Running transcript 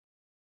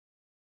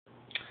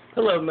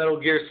Hello Metal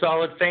Gear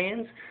Solid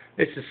fans,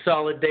 this is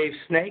Solid Dave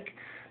Snake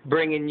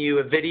bringing you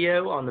a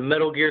video on the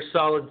Metal Gear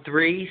Solid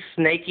 3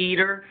 Snake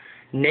Eater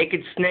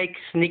Naked Snake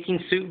Sneaking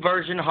Suit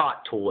version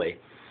hot toy.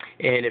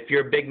 And if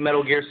you're a big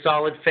Metal Gear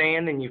Solid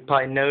fan, then you've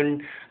probably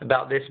known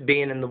about this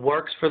being in the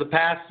works for the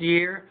past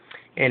year,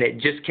 and it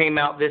just came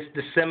out this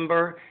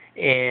December,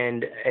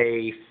 and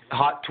a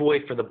hot toy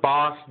for the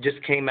boss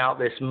just came out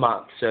this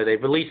month. So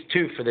they've released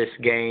two for this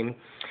game,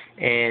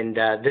 and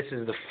this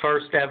is the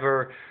first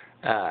ever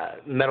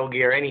Metal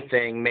Gear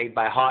anything made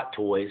by Hot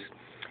Toys.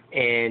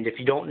 And if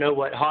you don't know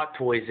what Hot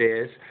Toys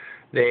is,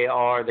 they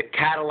are the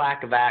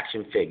Cadillac of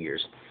action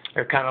figures.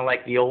 They're kind of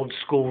like the old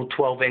school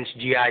 12-inch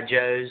G.I.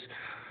 Joes,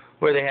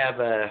 where they have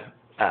a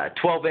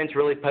 12-inch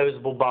really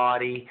posable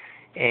body,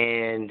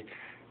 and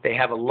they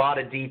have a lot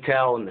of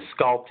detail in the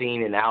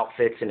sculpting and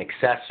outfits and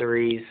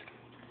accessories,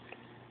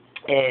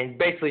 and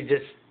basically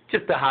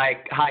just a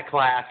high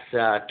class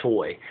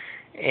toy.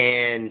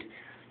 And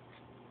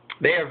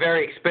they are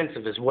very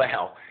expensive as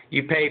well.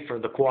 You pay for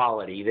the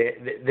quality.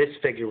 This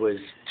figure was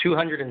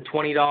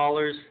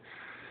 $220,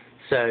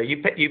 so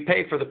you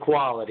pay for the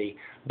quality,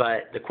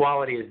 but the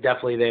quality is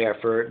definitely there.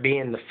 For it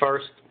being the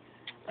first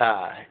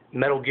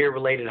Metal Gear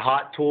related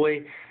hot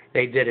toy,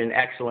 they did an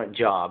excellent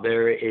job.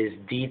 There is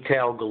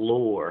detail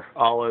galore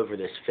all over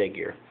this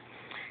figure.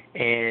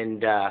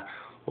 And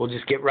we'll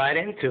just get right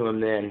into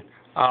them then.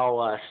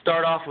 I'll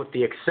start off with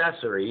the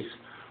accessories.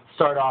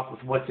 Start off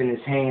with what's in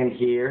his hand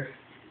here.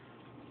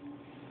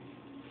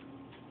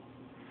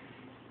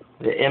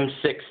 The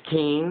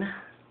M16,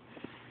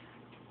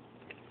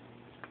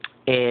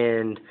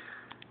 and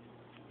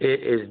it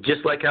is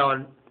just like how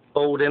an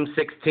old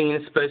M16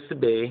 is supposed to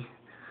be.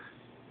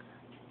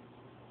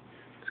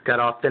 It's got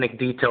authentic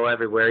detail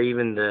everywhere.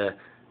 Even the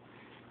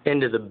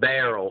end of the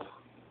barrel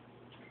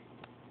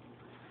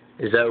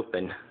is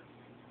open.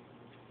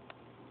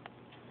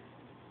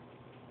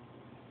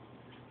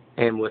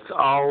 And with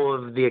all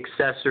of the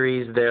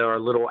accessories, there are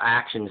little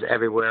actions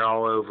everywhere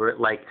all over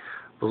it, like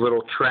the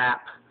little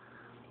trap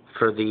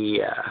for the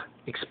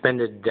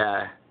expended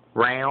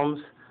rounds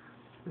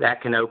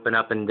that can open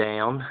up and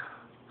down,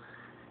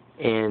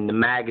 and the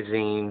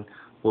magazine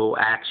will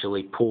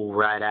actually pull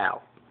right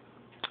out,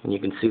 and you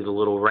can see the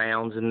little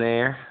rounds in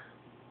there,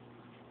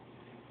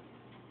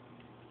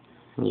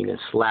 and you can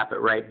slap it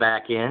right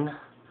back in.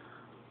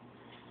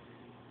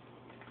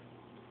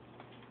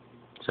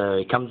 So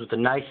it comes with a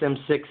nice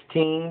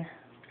M16.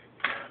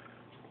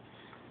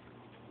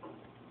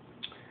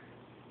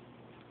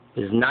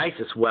 His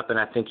nicest weapon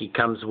I think he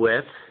comes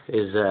with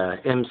is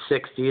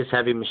M60, his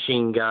heavy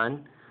machine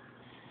gun.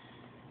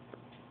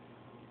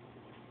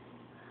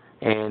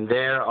 And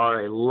there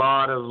are a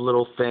lot of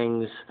little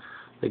things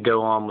that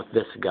go on with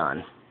this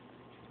gun.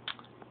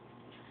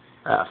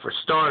 For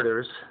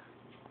starters,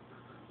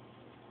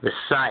 the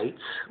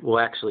sights will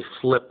actually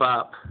flip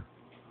up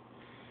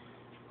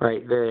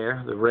right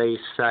there, the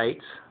raised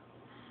sights.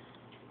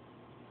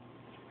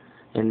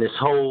 And this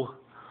whole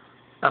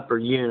upper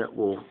unit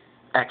will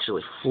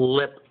actually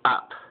flip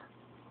up.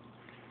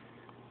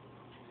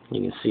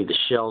 You can see the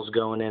shells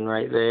going in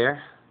right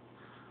there.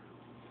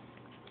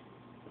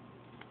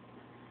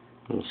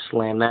 And you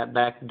slam that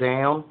back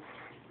down,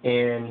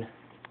 and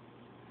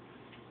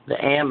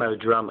the ammo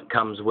drum it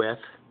comes with,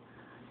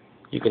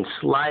 you can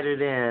slide it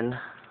in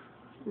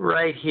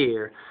right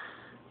here,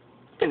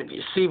 and if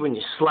you see when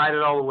you slide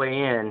it all the way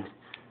in,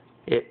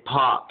 it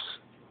pops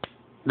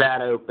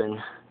that open,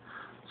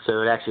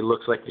 so it actually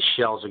looks like the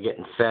shells are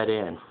getting fed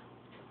in.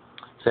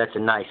 So that's a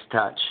nice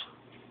touch.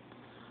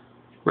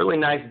 Really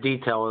nice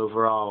detail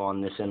overall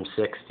on this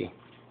M60.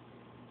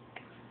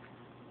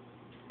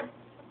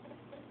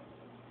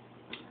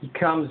 He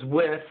comes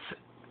with,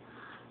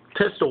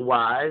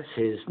 pistol-wise,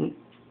 his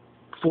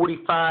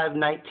 45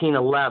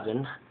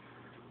 1911.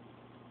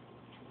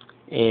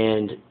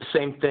 And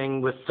same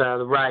thing with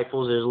the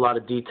rifles. There's a lot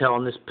of detail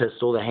on this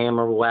pistol. The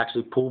hammer will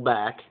actually pull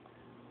back,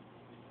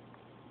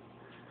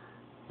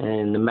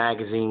 and the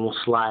magazine will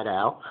slide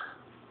out.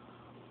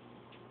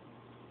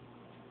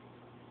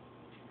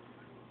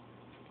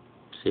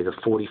 See the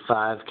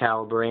 45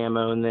 caliber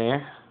ammo in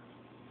there.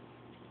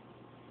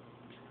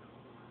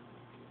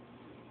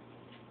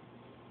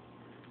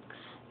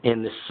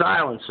 And the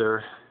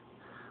silencer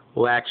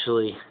will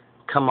actually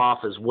come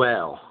off as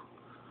well.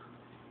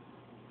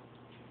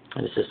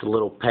 And it's just a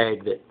little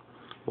peg that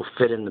will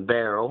fit in the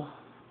barrel.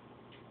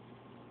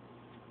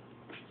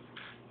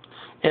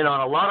 And on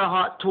a lot of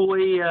Hot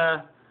Toy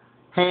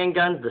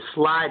handguns, the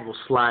slide will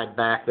slide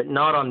back, but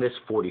not on this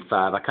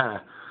 45. I kind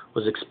of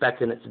was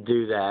expecting it to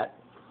do that.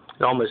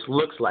 It almost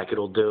looks like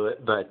it'll do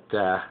it, but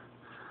I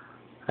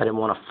didn't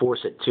want to force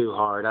it too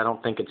hard. I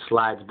don't think it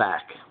slides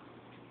back.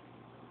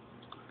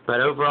 But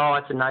overall,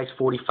 it's a nice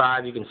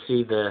 45. You can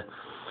see the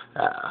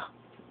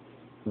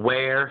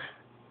wear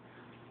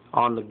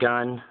on the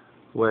gun,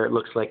 where it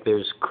looks like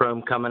there's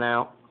chrome coming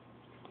out.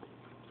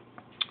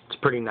 It's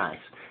pretty nice.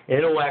 And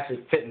it'll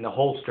actually fit in the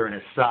holster in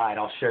his side.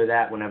 I'll show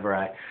that whenever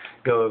I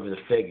go over the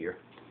figure.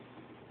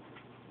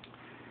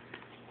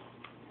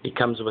 He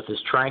comes with his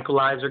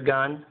tranquilizer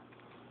gun.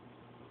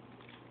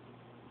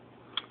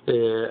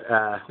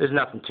 There's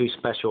nothing too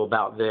special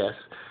about this.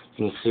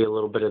 You can see a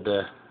little bit of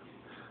the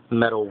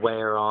metal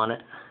wear on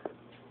it.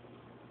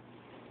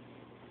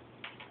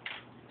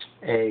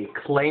 A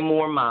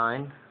Claymore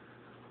mine.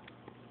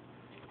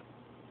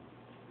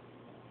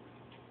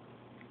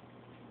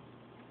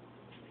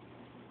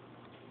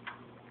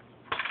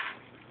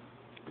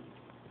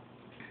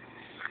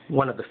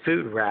 One of the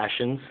food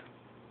rations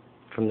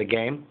from the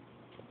game.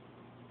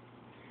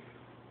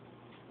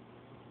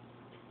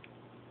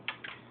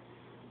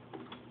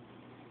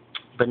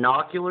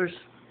 Binoculars.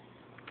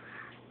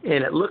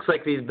 And it looks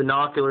like these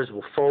binoculars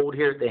will fold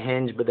here at the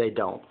hinge, but they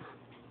don't.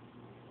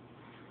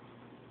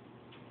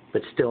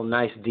 But still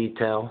nice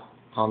detail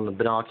on the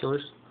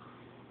binoculars.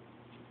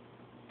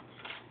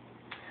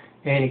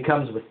 And he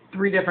comes with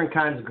 3 different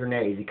kinds of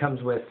grenades. He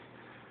comes with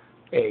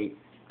a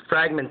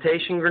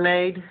fragmentation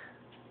grenade,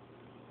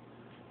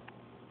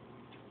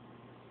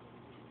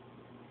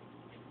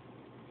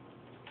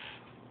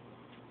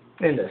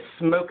 and a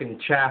smoke and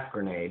chaff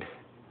grenade.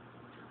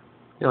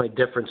 The only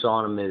difference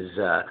on them is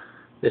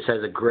this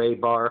has a gray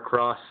bar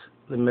across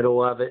the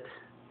middle of it,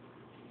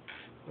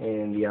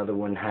 and the other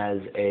one has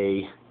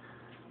a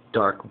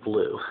dark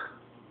blue.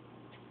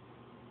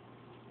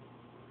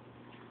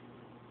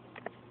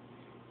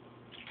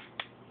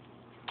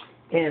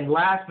 And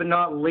last but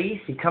not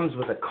least, he comes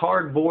with a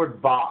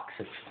cardboard box.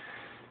 If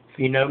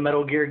you know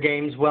Metal Gear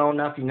games well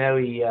enough, you know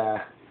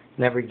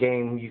in every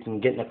game you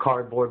can get in a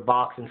cardboard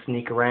box and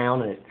sneak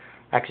around, and it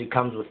actually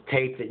comes with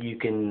tape that you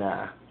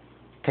can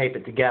tape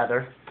it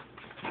together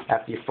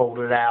after you fold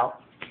it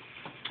out.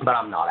 But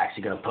I'm not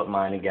actually going to put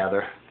mine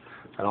together.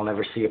 I don't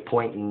ever see a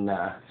point in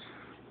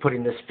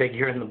putting this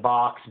figure in the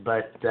box,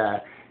 but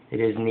it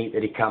is neat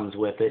that he comes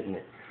with it, and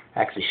it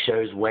actually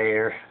shows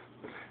wear.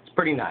 It's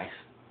pretty nice.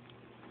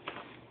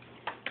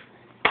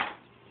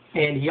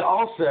 And he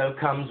also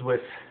comes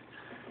with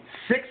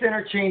 6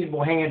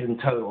 interchangeable hands in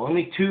total.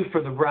 Only 2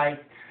 for the right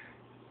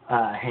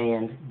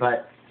hand,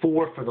 but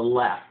 4 for the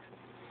left.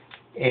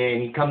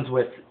 And he comes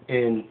with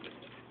an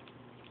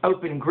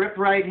open grip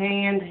right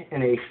hand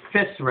and a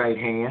fist right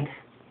hand,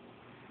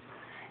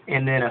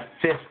 and then a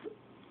fist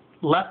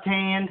left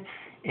hand,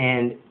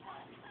 and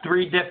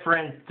 3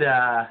 different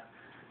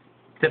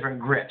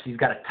grips. He's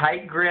got a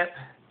tight grip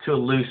to a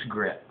loose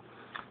grip.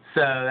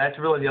 So that's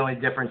really the only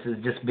difference,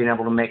 is just being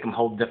able to make him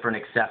hold different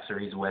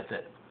accessories with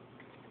it.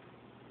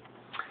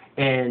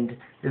 And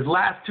his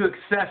last 2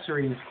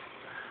 accessories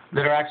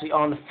that are actually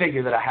on the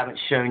figure that I haven't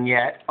shown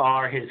yet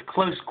are his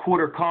close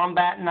quarter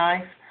combat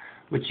knife,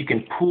 which you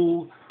can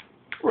pull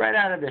right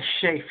out of the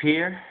sheath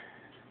here.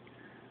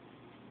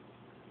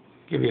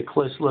 Give you a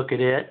close look at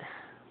it.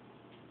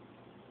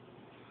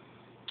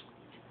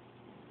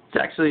 It's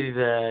actually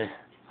the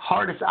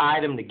hardest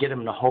item to get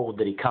him to hold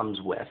that he comes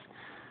with.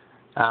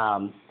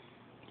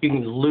 You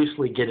can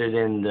loosely get it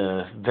in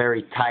the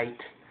very tight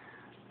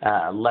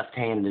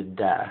left-handed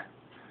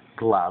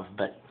glove,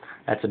 but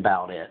that's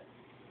about it.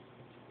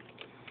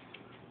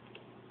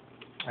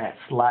 That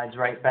slides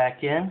right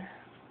back in.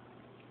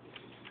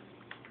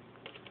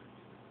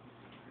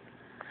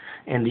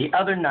 And the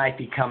other knife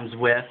he comes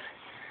with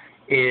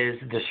is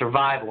the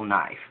survival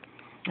knife.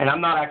 And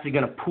I'm not actually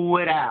going to pull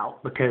it out,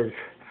 because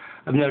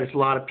I've noticed a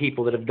lot of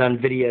people that have done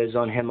videos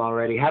on him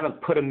already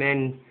haven't put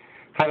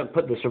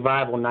the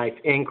survival knife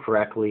in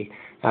correctly.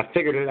 I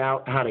figured it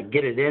out how to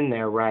get it in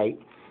there right.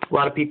 A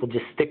lot of people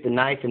just stick the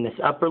knife in this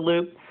upper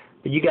loop,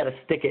 but you got to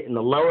stick it in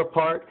the lower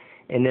part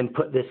and then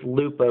put this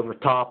loop over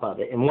top of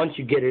it. And once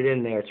you get it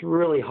in there, it's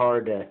really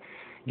hard to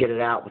get it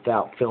out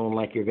without feeling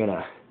like you're going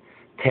to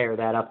tear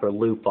that upper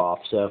loop off.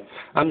 So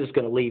I'm just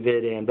going to leave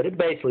it in, but it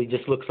basically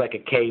just looks like a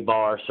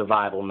K-bar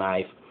survival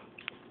knife.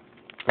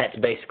 That's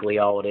basically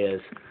all it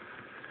is.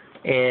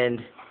 And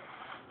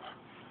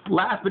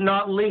last but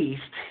not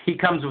least, he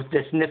comes with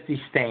this nifty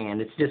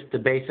stand. It's just the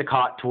basic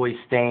Hot Toys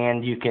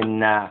stand. You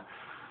can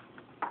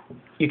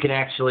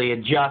actually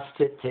adjust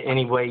it to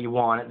any way you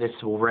want it. This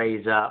will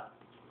raise up.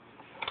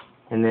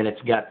 And then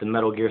it's got the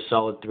Metal Gear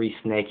Solid 3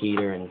 Snake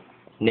Eater and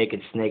Naked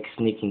Snake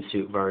Sneaking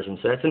Suit version.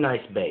 So that's a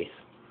nice base.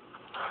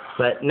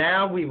 But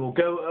now we will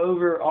go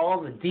over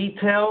all the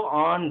detail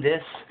on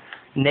this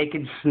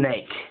Naked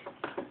Snake.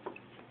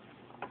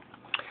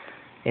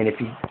 And if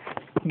you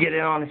get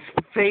it on his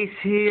face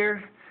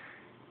here,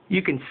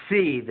 you can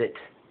see that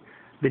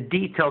the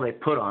detail they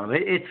put on him,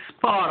 it's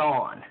spot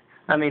on.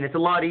 I mean, it's a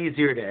lot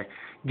easier to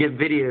give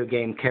video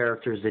game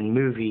characters than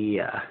movie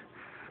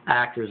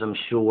actors, I'm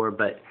sure,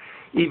 but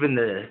even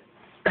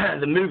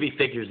the movie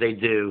figures they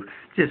do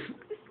just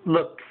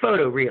look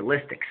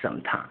photorealistic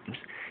sometimes.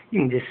 You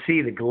can just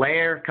see the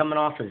glare coming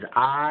off his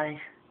eye.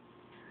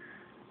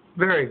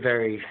 Very,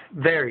 very,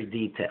 very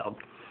detailed.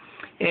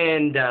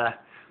 And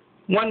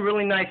one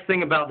really nice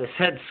thing about this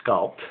head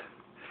sculpt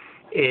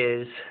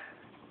is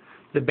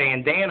the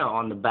bandana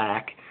on the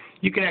back.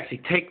 You can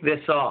actually take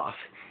this off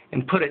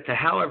and put it to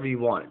however you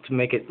want it, to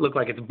make it look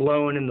like it's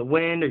blowing in the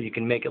wind, or you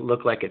can make it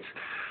look like it's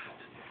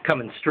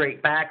coming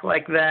straight back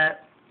like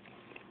that.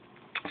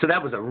 So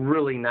that was a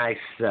really nice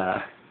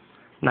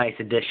nice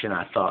addition,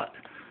 I thought.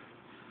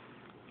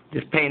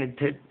 Just paying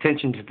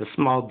attention to the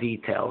small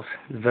details.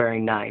 It's very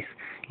nice.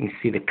 You can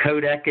see the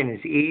codec in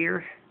his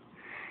ear,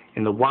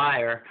 and the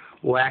wire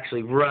will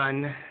actually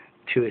run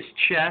to his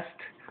chest,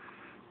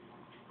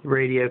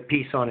 radio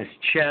piece on his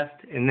chest,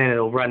 and then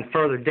it'll run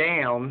further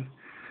down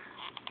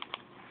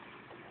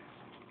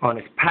on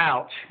his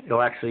pouch.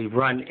 It'll actually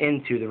run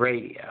into the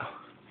radio.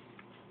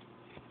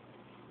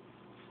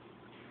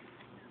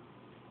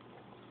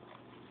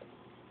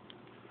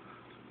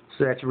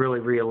 So that's really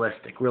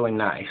realistic, really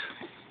nice.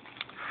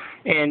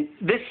 And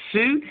this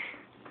suit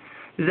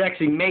is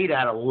actually made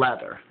out of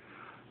leather.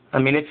 I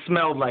mean, it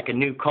smelled like a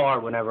new car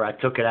whenever I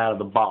took it out of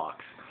the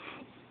box.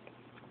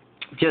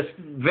 Just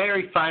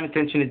very fine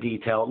attention to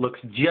detail. It looks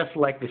just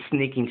like the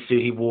sneaking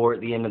suit he wore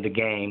at the end of the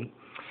game.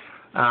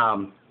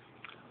 On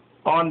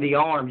the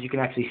arms, you can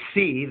actually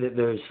see that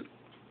there's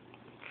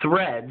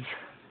threads.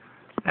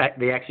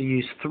 They actually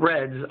use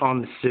threads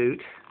on the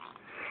suit.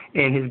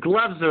 And his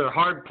gloves are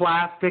hard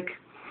plastic,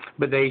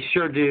 but they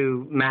sure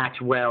do match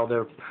well.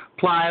 They're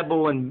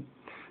pliable and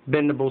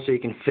bendable, so you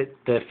can fit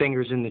the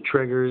fingers in the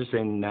triggers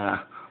and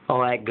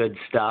all that good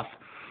stuff.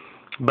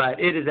 But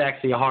it is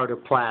actually a harder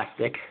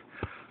plastic,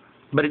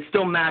 but it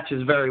still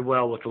matches very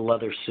well with the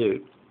leather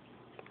suit.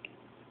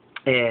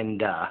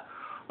 And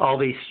all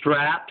these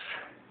straps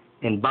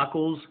and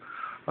buckles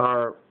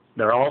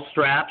they're all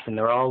straps, and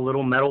they're all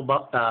little metal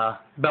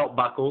belt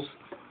buckles.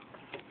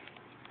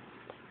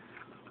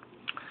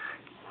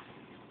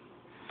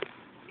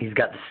 He's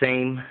got the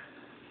same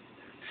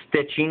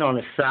stitching on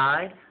his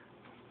side.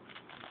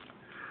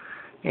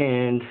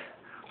 And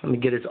let me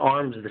get his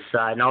arms to the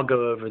side, and I'll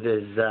go over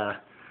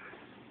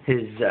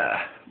his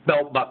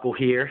belt buckle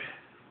here.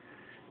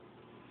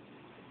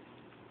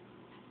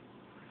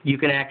 You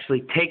can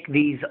actually take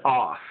these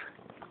off.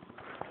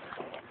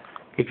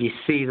 If you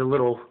see the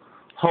little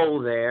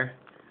hole there,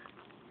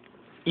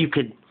 you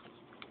could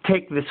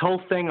take this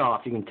whole thing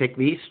off. You can take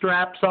these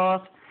straps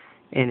off,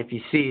 and if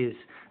you see his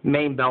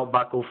main belt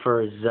buckle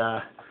for his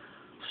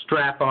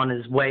strap on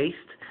his waist,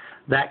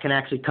 that can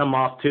actually come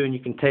off too, and you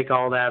can take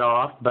all that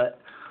off,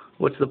 but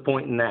what's the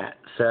point in that?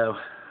 So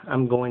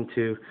I'm going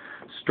to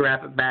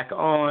strap it back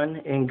on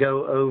and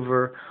go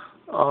over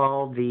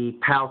all the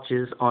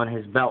pouches on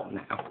his belt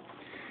now.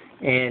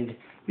 And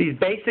these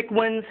basic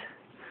ones,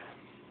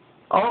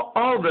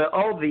 all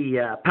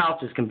the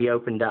pouches can be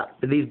opened up,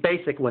 but these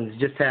basic ones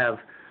just have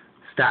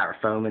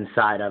styrofoam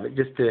inside of it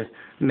just to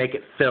make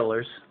it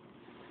fillers.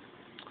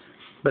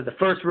 But the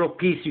first real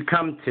piece you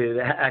come to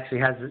that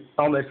actually has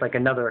almost like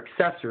another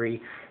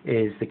accessory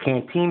is the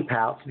canteen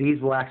pouch.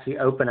 These will actually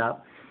open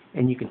up,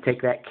 and you can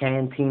take that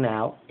canteen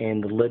out,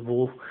 and the lid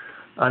will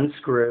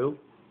unscrew.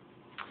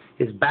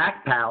 His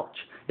back pouch,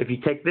 if you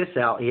take this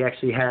out, he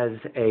actually has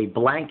a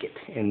blanket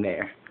in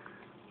there.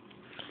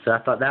 So I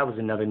thought that was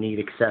another neat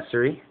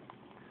accessory.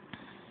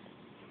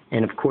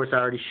 And of course I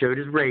already showed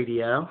his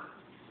radio,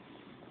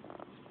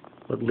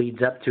 what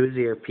leads up to his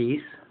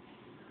earpiece.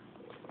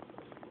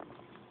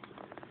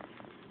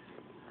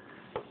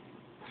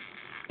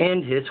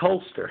 And his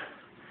holster.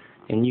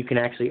 And you can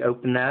actually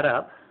open that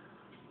up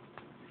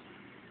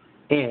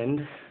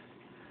and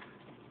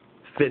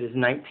fit his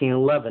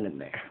 1911 in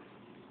there.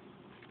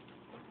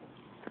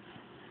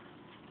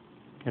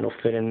 It'll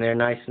fit in there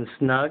nice and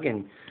snug,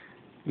 and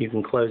you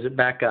can close it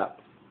back up.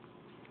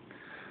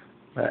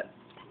 But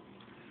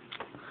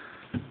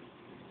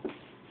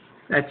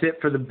that's it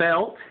for the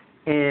belt.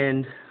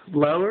 And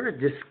lower, it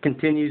just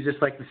continues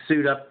just like the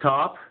suit up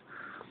top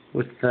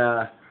with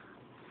the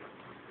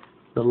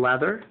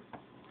leather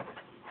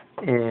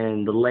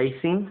and the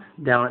lacing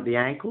down at the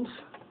ankles.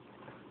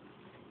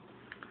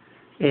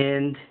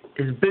 And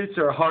his boots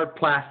are a hard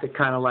plastic,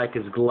 kind of like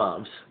his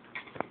gloves.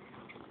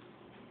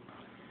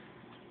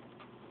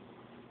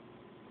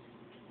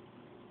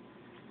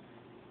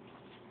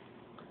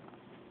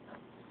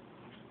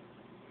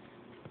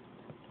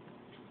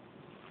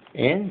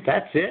 And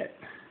that's it.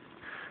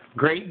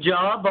 Great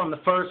job on the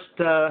first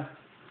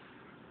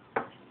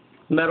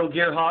Metal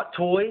Gear Hot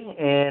Toy,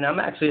 and I'm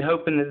actually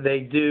hoping that they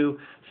do,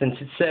 since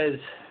it says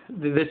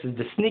that this is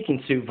the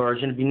sneaking suit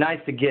version, it'd be nice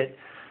to get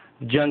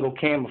the jungle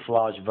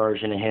camouflage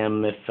version of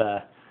him if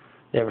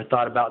they ever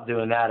thought about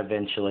doing that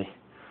eventually.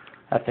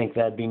 I think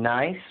that'd be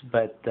nice,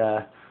 but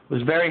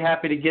was very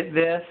happy to get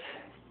this,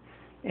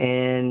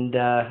 and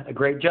a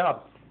great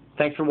job.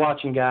 Thanks for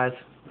watching, guys.